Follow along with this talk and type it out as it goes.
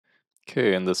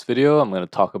Okay, in this video, I'm going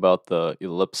to talk about the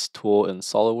ellipse tool in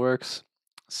SolidWorks.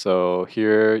 So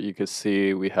here you can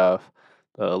see we have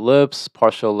the ellipse,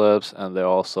 partial ellipse, and they're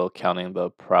also counting the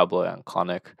parabola and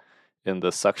conic in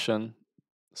this section.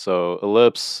 So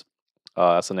ellipse,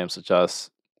 as the name suggests,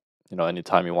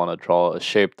 anytime you want to draw a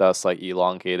shape that's like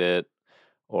elongated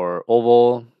or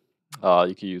oval,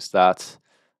 you can use that.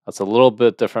 That's a little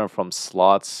bit different from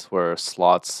slots, where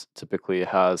slots typically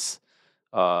has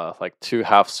like two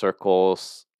half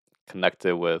circles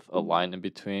connected with a line in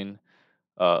between.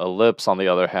 Ellipse, on the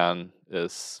other hand,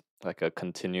 is like a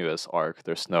continuous arc.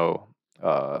 There's no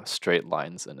straight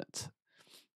lines in it.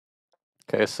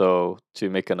 Okay, so to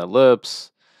make an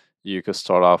ellipse, you could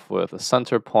start off with a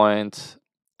center point,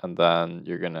 and then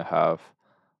you're gonna have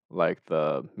like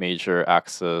the major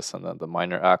axis and then the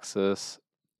minor axis,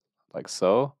 like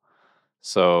so.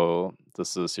 So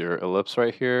this is your ellipse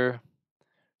right here.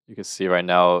 You can see right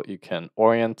now you can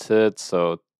orient it.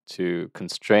 So to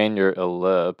constrain your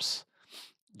ellipse,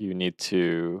 you need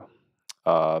to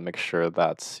make sure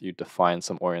that you define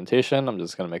some orientation. I'm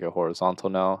just going to make it horizontal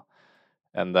now.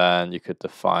 And then you could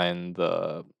define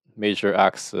the major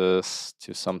axis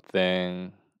to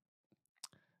something,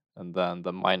 and then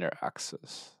the minor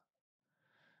axis.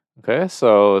 Okay,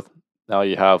 so now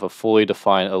you have a fully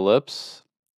defined ellipse.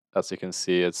 As you can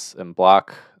see, it's in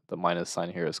black. The minus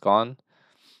sign here is gone.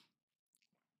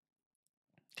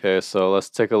 Okay, so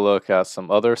let's take a look at some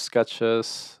other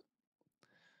sketches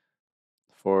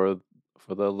for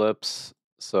the ellipse.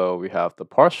 So we have the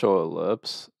partial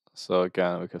ellipse. So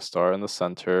again, we could start in the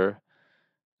center,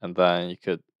 and then you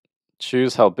could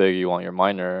choose how big you want your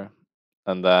minor,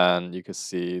 and then you could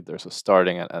see there's a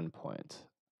starting and end point.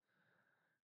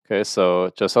 Okay,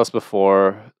 so just as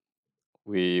before,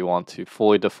 we want to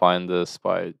fully define this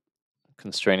by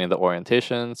constraining the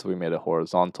orientation. So we made it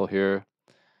horizontal here.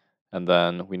 And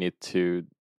then we need to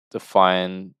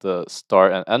define the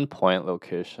start and end point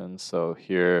location. So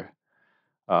here,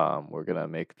 we're gonna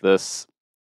make this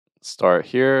start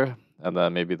here, and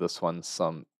then maybe this one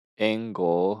some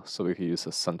angle. So we could use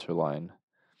a center line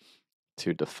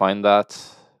to define that,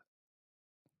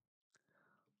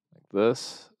 like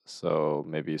this. So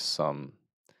maybe some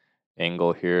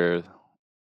angle here.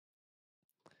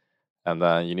 And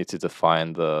then you need to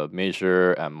define the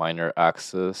major and minor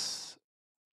axis.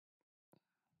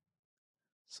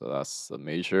 So that's the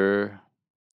major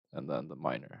and then the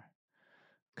minor.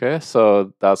 Okay,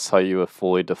 so that's how you would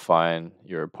fully define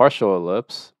your partial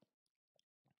ellipse.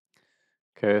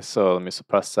 Okay, so let me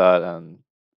suppress that and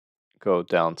go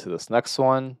down to this next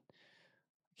one.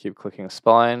 Keep clicking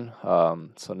spline.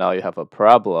 So now you have a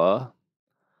parabola.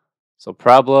 So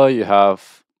parabola, you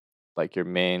have like your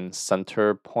main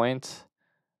center point,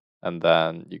 and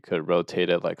then you could rotate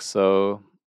it like so.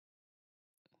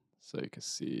 So you can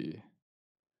see,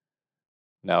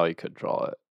 now you could draw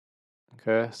it.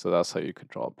 Okay, so that's how you could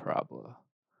draw a parabola.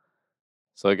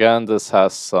 So again, this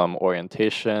has some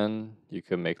orientation. You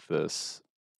can make this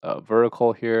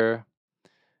vertical here.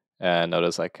 And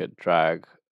notice I could drag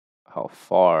how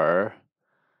far.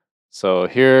 So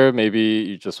here, maybe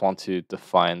you just want to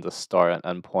define the start and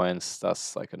end points.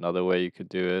 That's like another way you could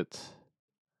do it.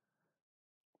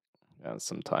 And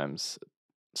sometimes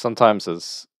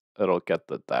it'll get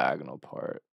the diagonal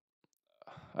part.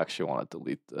 I actually want to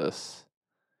delete this.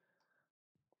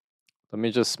 Let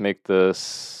me just make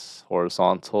this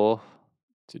horizontal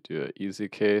to do an easy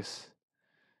case.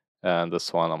 And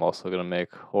this one I'm also going to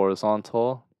make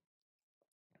horizontal.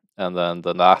 And then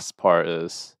the last part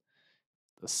is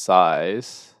the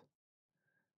size.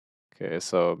 Okay,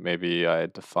 so maybe I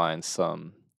define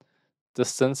some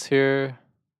distance here.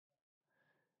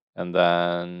 And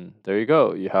then there you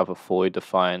go. You have a fully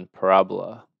defined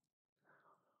parabola.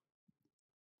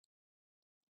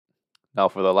 Now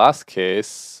for the last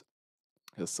case,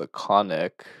 it's a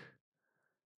conic.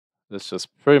 It's just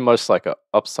pretty much like an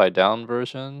upside down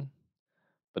version.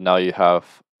 But now you have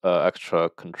extra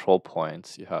control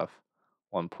points. You have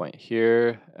one point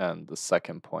here and the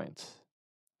second point.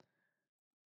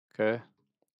 Okay,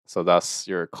 so that's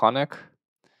your conic.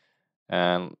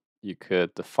 And you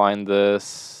could define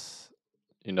this.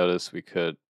 You notice we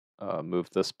could move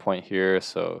this point here.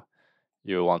 So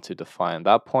you want to define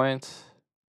that point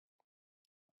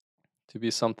to be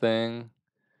something.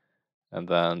 And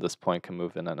then this point can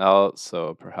move in and out.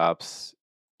 So perhaps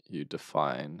you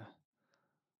define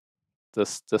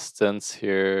this distance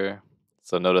here.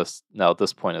 So notice now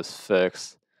this point is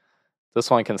fixed. This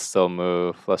one can still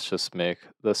move. Let's just make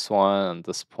this one and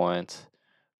this point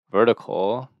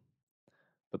vertical,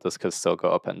 but this could still go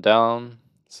up and down.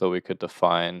 So we could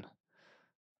define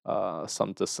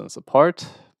some distance apart.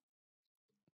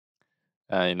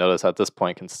 And you notice at this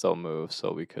point can still move,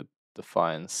 so we could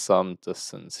define some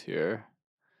distance here.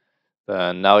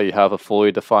 Then now you have a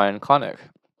fully defined conic.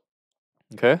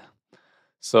 Okay,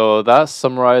 so that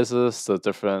summarizes the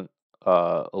different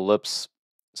ellipse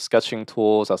sketching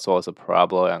tools as well as a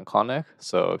parabola and conic.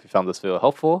 So if you found this video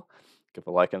helpful, give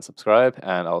a like and subscribe,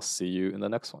 and I'll see you in the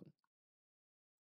next one.